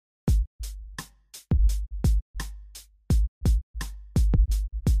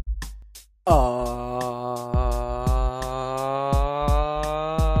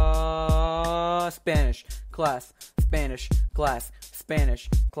Spanish class, Spanish class, Spanish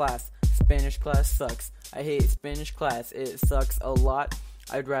class, Spanish class sucks. I hate Spanish class, it sucks a lot.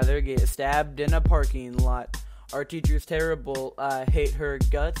 I'd rather get stabbed in a parking lot. Our teacher's terrible, I hate her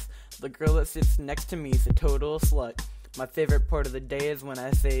guts. The girl that sits next to me is a total slut. My favorite part of the day is when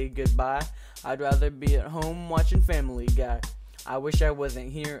I say goodbye. I'd rather be at home watching Family Guy. I wish I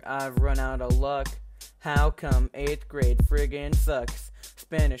wasn't here, I've run out of luck. How come 8th grade friggin' sucks?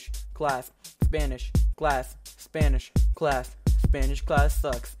 Spanish class, Spanish class, Spanish class, Spanish class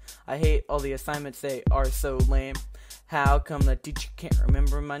sucks. I hate all the assignments, they are so lame. How come the teacher can't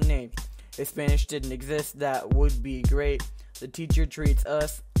remember my name? If Spanish didn't exist, that would be great. The teacher treats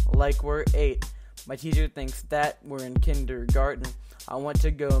us like we're 8. My teacher thinks that we're in kindergarten. I want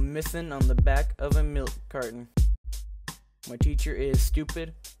to go missing on the back of a milk carton. My teacher is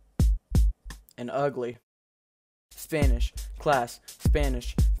stupid and ugly. Spanish class,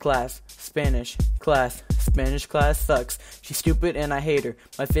 Spanish class, Spanish class, Spanish class sucks. She's stupid and I hate her.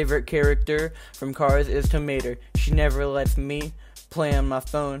 My favorite character from Cars is Tomato. She never lets me play on my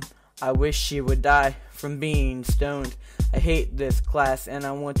phone. I wish she would die from being stoned. I hate this class and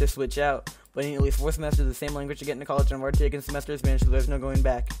I want to switch out. But I need at least 4 semesters of the same language to get into college, and I've already taken a semester of Spanish, so there's no going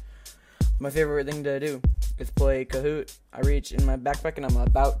back. My favorite thing to do is play Kahoot. I reach in my backpack and I'm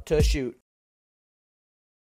about to shoot.